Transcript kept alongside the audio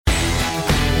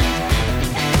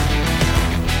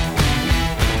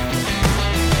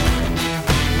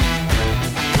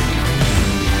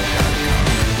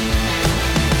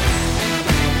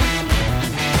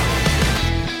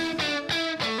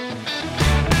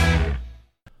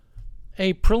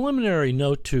A preliminary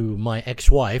note to my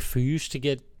ex-wife, who used to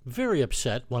get very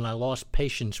upset when I lost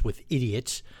patience with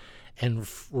idiots and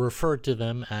referred to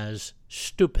them as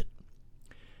stupid.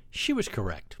 She was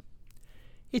correct.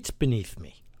 It's beneath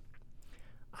me.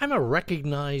 I'm a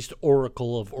recognized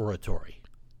oracle of oratory,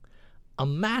 a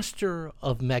master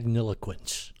of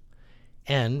magniloquence,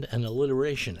 and an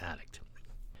alliteration addict.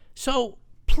 So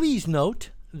please note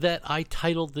that I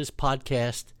titled this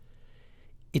podcast,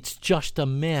 "It's Just a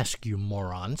Mask, You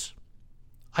Morons."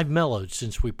 I've mellowed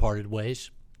since we parted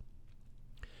ways.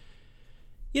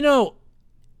 You know,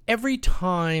 every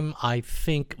time I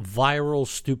think viral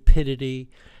stupidity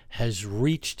has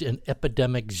reached an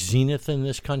epidemic zenith in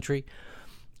this country,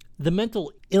 the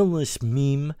mental illness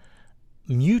meme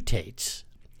mutates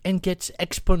and gets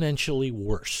exponentially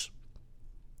worse.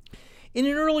 In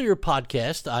an earlier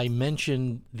podcast, I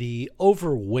mentioned the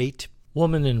overweight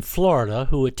woman in Florida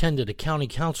who attended a county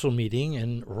council meeting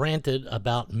and ranted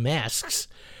about masks,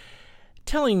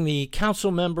 telling the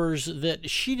council members that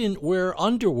she didn't wear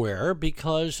underwear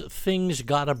because things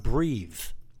gotta breathe.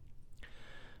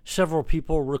 Several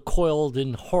people recoiled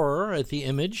in horror at the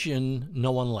image and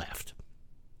no one laughed.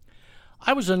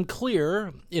 I was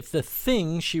unclear if the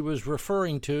thing she was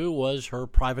referring to was her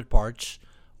private parts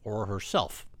or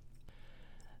herself.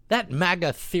 That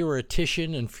MAGA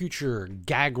theoretician and future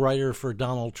gag writer for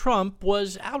Donald Trump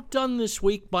was outdone this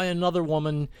week by another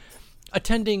woman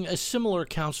attending a similar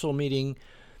council meeting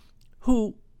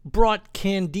who brought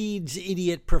Candide's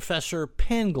idiot Professor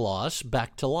Pangloss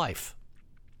back to life,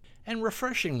 and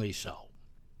refreshingly so.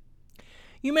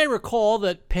 You may recall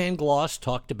that Pangloss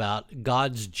talked about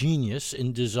God's genius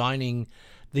in designing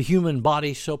the human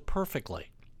body so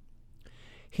perfectly.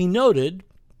 He noted,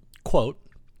 quote,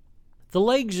 "The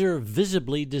legs are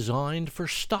visibly designed for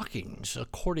stockings.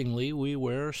 Accordingly, we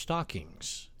wear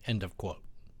stockings." End of quote.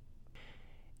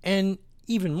 And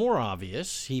even more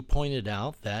obvious, he pointed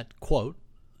out that, quote,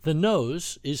 "The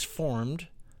nose is formed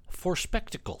for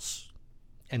spectacles."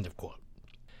 End of quote.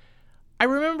 I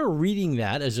remember reading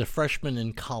that as a freshman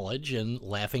in college and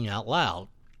laughing out loud.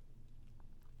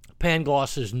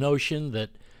 Pangloss's notion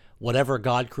that whatever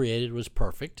God created was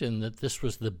perfect and that this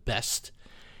was the best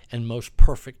and most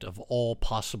perfect of all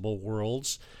possible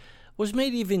worlds was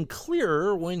made even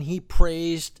clearer when he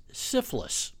praised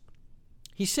syphilis.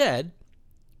 He said,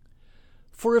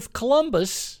 "For if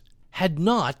Columbus had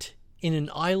not, in an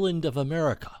island of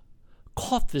America,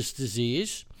 caught this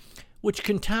disease, which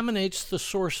contaminates the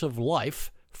source of life,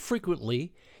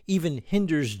 frequently even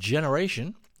hinders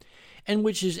generation, and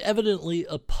which is evidently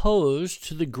opposed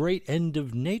to the great end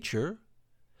of nature,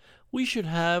 we should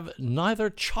have neither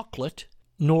chocolate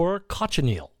nor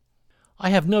cochineal." I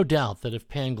have no doubt that if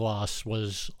Pangloss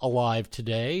was alive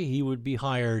today, he would be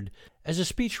hired as a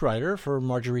speechwriter for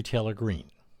Marjorie Taylor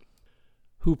Greene,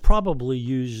 who probably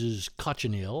uses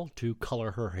cochineal to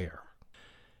color her hair.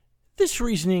 This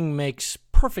reasoning makes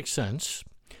perfect sense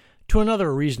to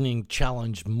another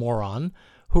reasoning-challenged moron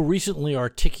who recently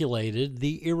articulated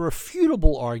the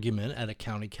irrefutable argument at a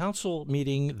county council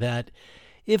meeting that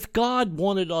if God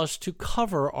wanted us to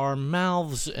cover our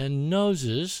mouths and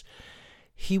noses,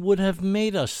 he would have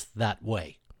made us that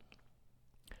way.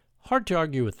 Hard to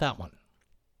argue with that one.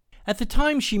 At the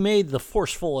time she made the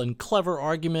forceful and clever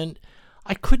argument,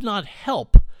 I could not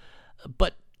help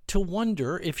but to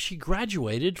wonder if she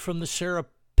graduated from the Sarah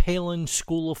Palin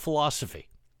School of Philosophy.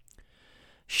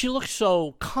 She looked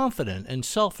so confident and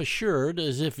self-assured,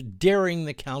 as if daring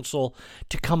the council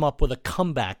to come up with a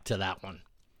comeback to that one.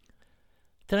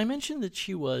 Did I mention that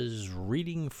she was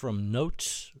reading from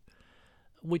notes,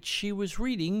 which she was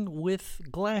reading with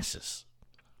glasses,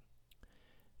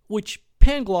 which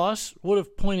Pangloss would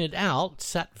have pointed out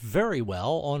sat very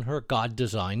well on her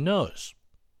God-designed nose?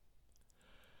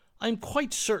 I'm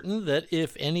quite certain that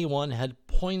if anyone had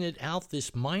pointed out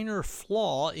this minor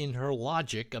flaw in her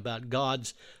logic about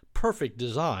God's perfect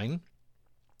design,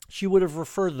 she would have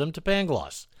referred them to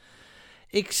Pangloss,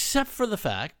 except for the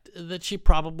fact that she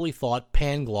probably thought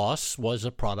Pangloss was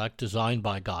a product designed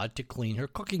by God to clean her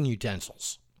cooking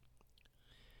utensils.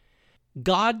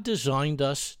 God designed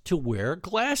us to wear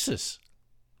glasses,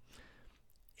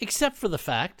 except for the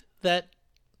fact that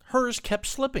hers kept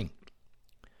slipping,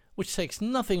 which takes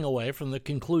nothing away from the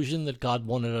conclusion that God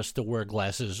wanted us to wear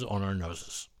glasses on our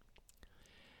noses.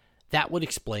 That would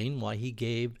explain why he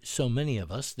gave so many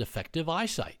of us defective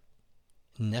eyesight,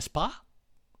 n'est-ce pas?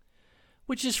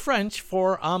 Which is French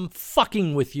for "I'm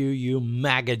fucking with you, you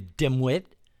MAGA dimwit."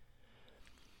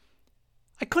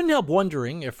 I couldn't help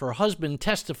wondering if her husband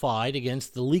testified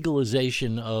against the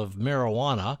legalization of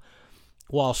marijuana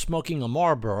while smoking a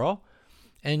Marlboro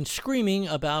and screaming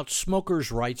about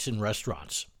smokers' rights in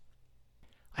restaurants.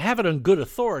 I have it on good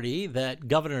authority that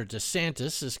Governor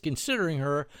DeSantis is considering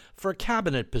her for a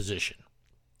cabinet position.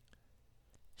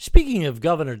 Speaking of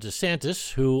Governor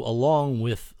DeSantis, who, along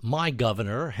with my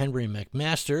governor, Henry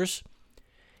McMaster's,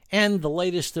 and the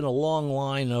latest in a long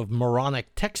line of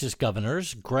moronic Texas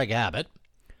governors, Greg Abbott,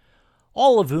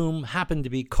 all of whom happen to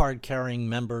be card-carrying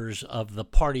members of the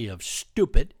Party of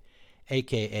Stupid,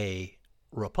 a.k.a.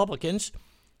 Republicans.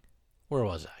 Where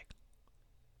was I?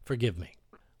 Forgive me.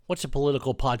 What's a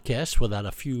political podcast without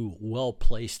a few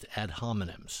well-placed ad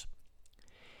hominems?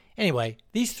 Anyway,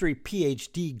 these three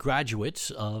PhD graduates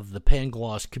of the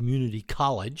Pangloss Community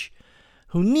College,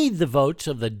 who need the votes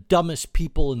of the dumbest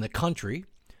people in the country,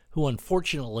 who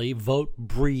unfortunately vote,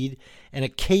 breed, and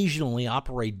occasionally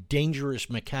operate dangerous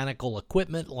mechanical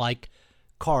equipment like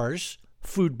cars,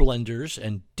 food blenders,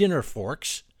 and dinner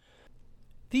forks,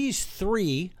 these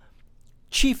three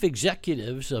chief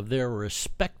executives of their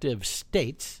respective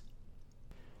states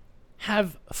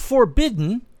have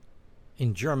forbidden,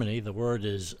 in Germany the word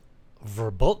is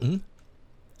verboten.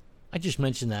 I just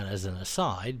mentioned that as an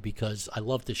aside because I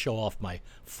love to show off my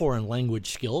foreign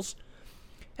language skills.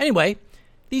 Anyway,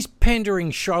 these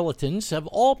pandering charlatans have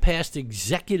all passed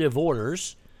executive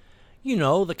orders, you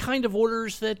know, the kind of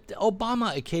orders that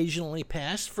Obama occasionally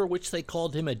passed, for which they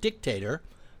called him a dictator,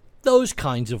 those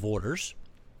kinds of orders.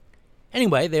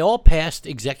 Anyway, they all passed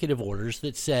executive orders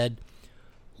that said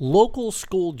local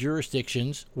school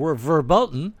jurisdictions were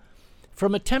verboten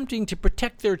from attempting to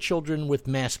protect their children with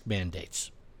mask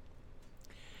mandates.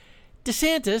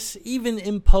 DeSantis even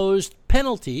imposed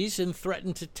penalties and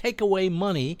threatened to take away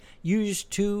money used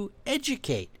to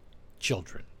educate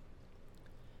children.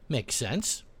 Makes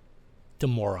sense to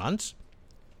morons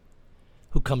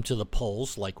who come to the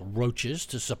polls like roaches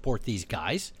to support these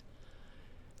guys.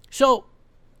 So,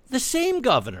 the same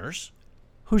governors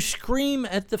who scream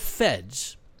at the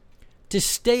feds to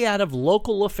stay out of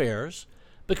local affairs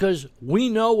because we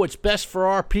know what's best for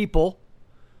our people,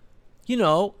 you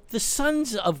know, the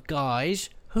sons of guys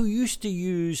who used to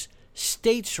use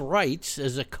states' rights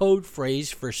as a code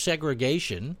phrase for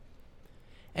segregation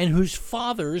and whose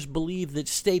fathers believed that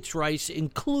states' rights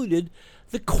included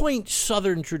the quaint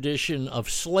Southern tradition of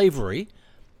slavery,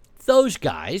 those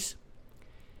guys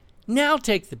now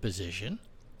take the position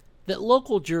that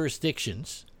local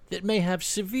jurisdictions that may have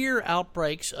severe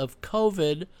outbreaks of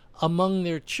COVID among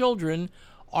their children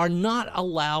are not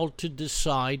allowed to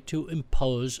decide to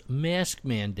impose mask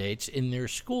mandates in their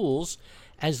schools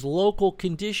as local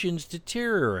conditions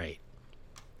deteriorate.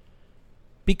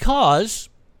 Because,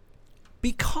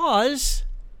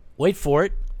 wait for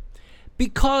it,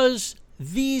 because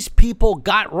these people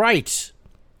got rights.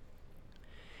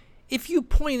 If you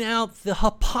point out the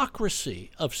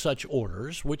hypocrisy of such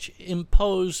orders, which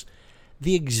impose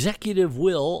the executive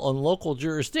will on local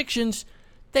jurisdictions,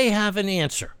 they have an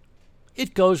answer.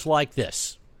 It goes like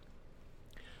this.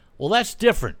 Well, that's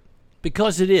different,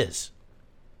 because it is.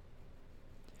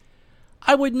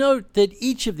 I would note that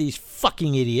each of these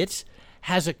fucking idiots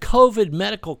has a COVID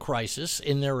medical crisis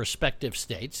in their respective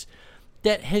states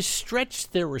that has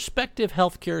stretched their respective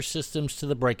healthcare systems to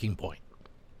the breaking point.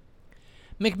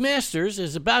 McMaster's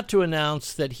is about to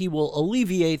announce that he will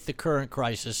alleviate the current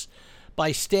crisis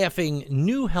by staffing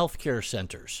new healthcare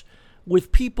centers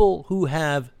with people who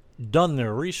have done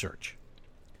their research,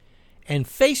 and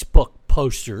Facebook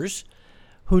posters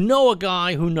who know a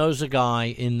guy who knows a guy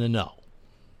in the know.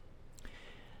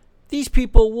 These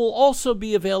people will also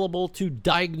be available to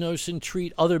diagnose and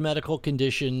treat other medical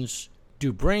conditions,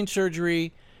 do brain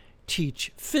surgery,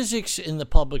 teach physics in the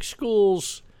public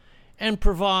schools, and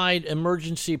provide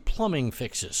emergency plumbing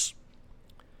fixes.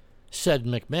 Said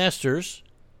McMaster's,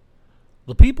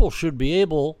 the people should be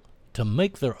able to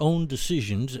make their own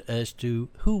decisions as to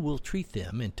who will treat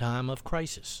them in time of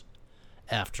crisis.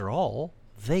 After all,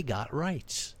 they got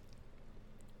rights.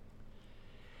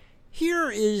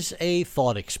 Here is a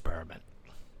thought experiment.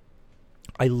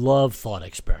 I love thought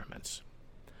experiments.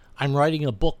 I'm writing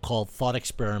a book called Thought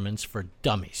Experiments for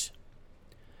Dummies.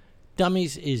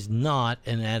 Dummies is not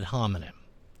an ad hominem.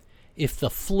 If the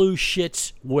flu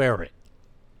shits, wear it.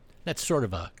 That's sort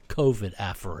of a COVID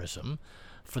aphorism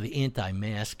for the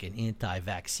anti-mask and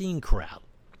anti-vaccine crowd.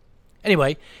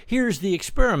 Anyway, here's the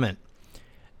experiment.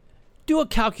 Do a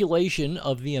calculation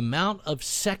of the amount of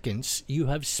seconds you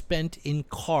have spent in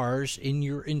cars in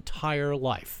your entire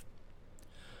life.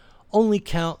 Only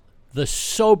count the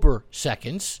sober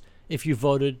seconds if you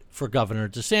voted for Governor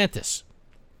DeSantis.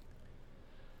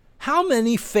 How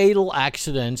many fatal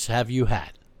accidents have you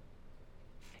had?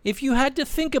 If you had to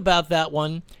think about that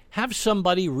one, have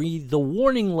somebody read the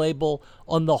warning label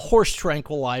on the horse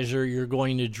tranquilizer you're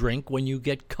going to drink when you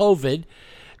get COVID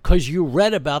because you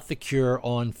read about the cure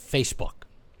on Facebook.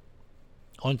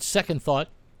 On second thought,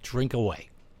 drink away.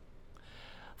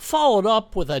 Followed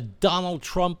up with a Donald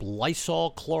Trump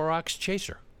Lysol Clorox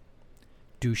chaser.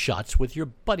 Do shots with your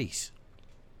buddies.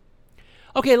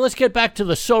 Okay, let's get back to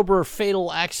the sober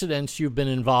fatal accidents you've been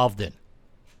involved in.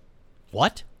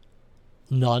 What?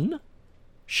 None?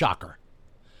 Shocker.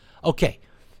 Okay,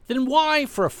 then why,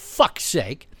 for fuck's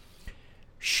sake,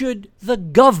 should the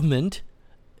government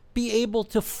be able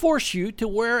to force you to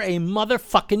wear a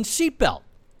motherfucking seatbelt?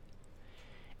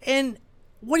 And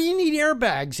what do you need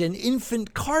airbags and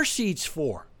infant car seats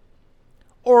for?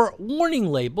 Or warning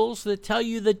labels that tell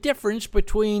you the difference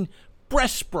between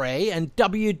breast spray and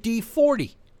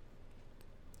WD-40?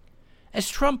 As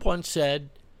Trump once said,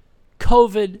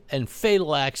 COVID and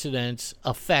fatal accidents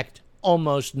affect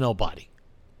almost nobody.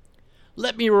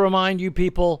 Let me remind you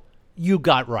people, you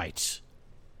got rights.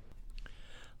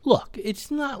 Look,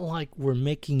 it's not like we're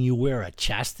making you wear a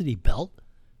chastity belt.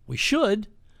 We should.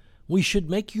 We should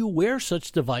make you wear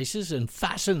such devices and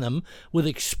fasten them with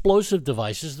explosive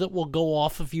devices that will go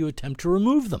off if you attempt to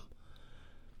remove them.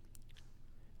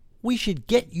 We should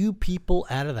get you people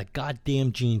out of the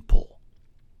goddamn gene pool.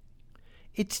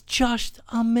 It's just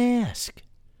a mask.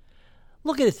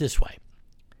 Look at it this way.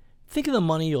 Think of the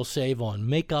money you'll save on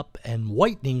makeup and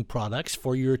whitening products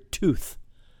for your tooth.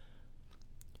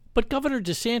 But Governor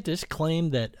DeSantis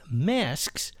claimed that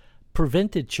masks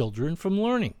prevented children from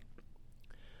learning.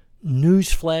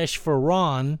 Newsflash for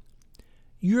Ron,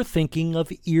 you're thinking of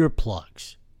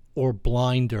earplugs or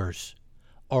blinders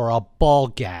or a ball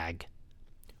gag,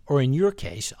 or in your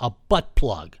case, a butt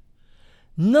plug,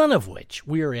 none of which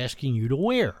we are asking you to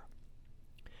wear.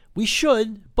 We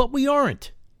should, but we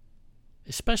aren't,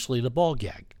 especially the ball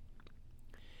gag.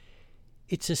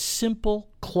 It's a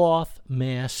simple cloth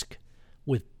mask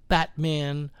with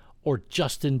Batman or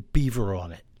Justin Bieber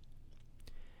on it.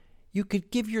 You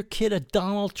could give your kid a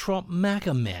Donald Trump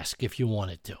MAGA mask if you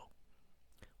wanted to.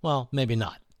 Well, maybe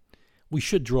not. We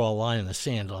should draw a line in the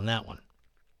sand on that one.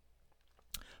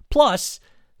 Plus,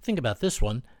 think about this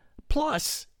one.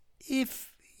 Plus,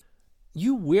 if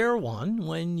you wear one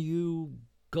when you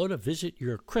go to visit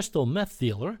your crystal meth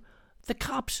dealer, the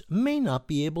cops may not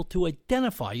be able to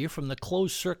identify you from the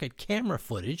closed-circuit camera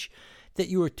footage that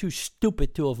you were too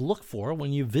stupid to have looked for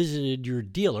when you visited your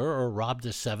dealer or robbed a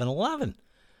 7-Eleven.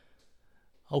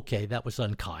 Okay, that was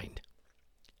unkind.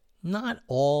 Not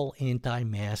all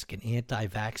anti-mask and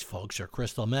anti-vax folks are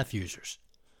crystal meth users.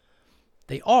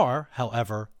 They are,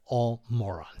 however, all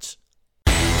morons.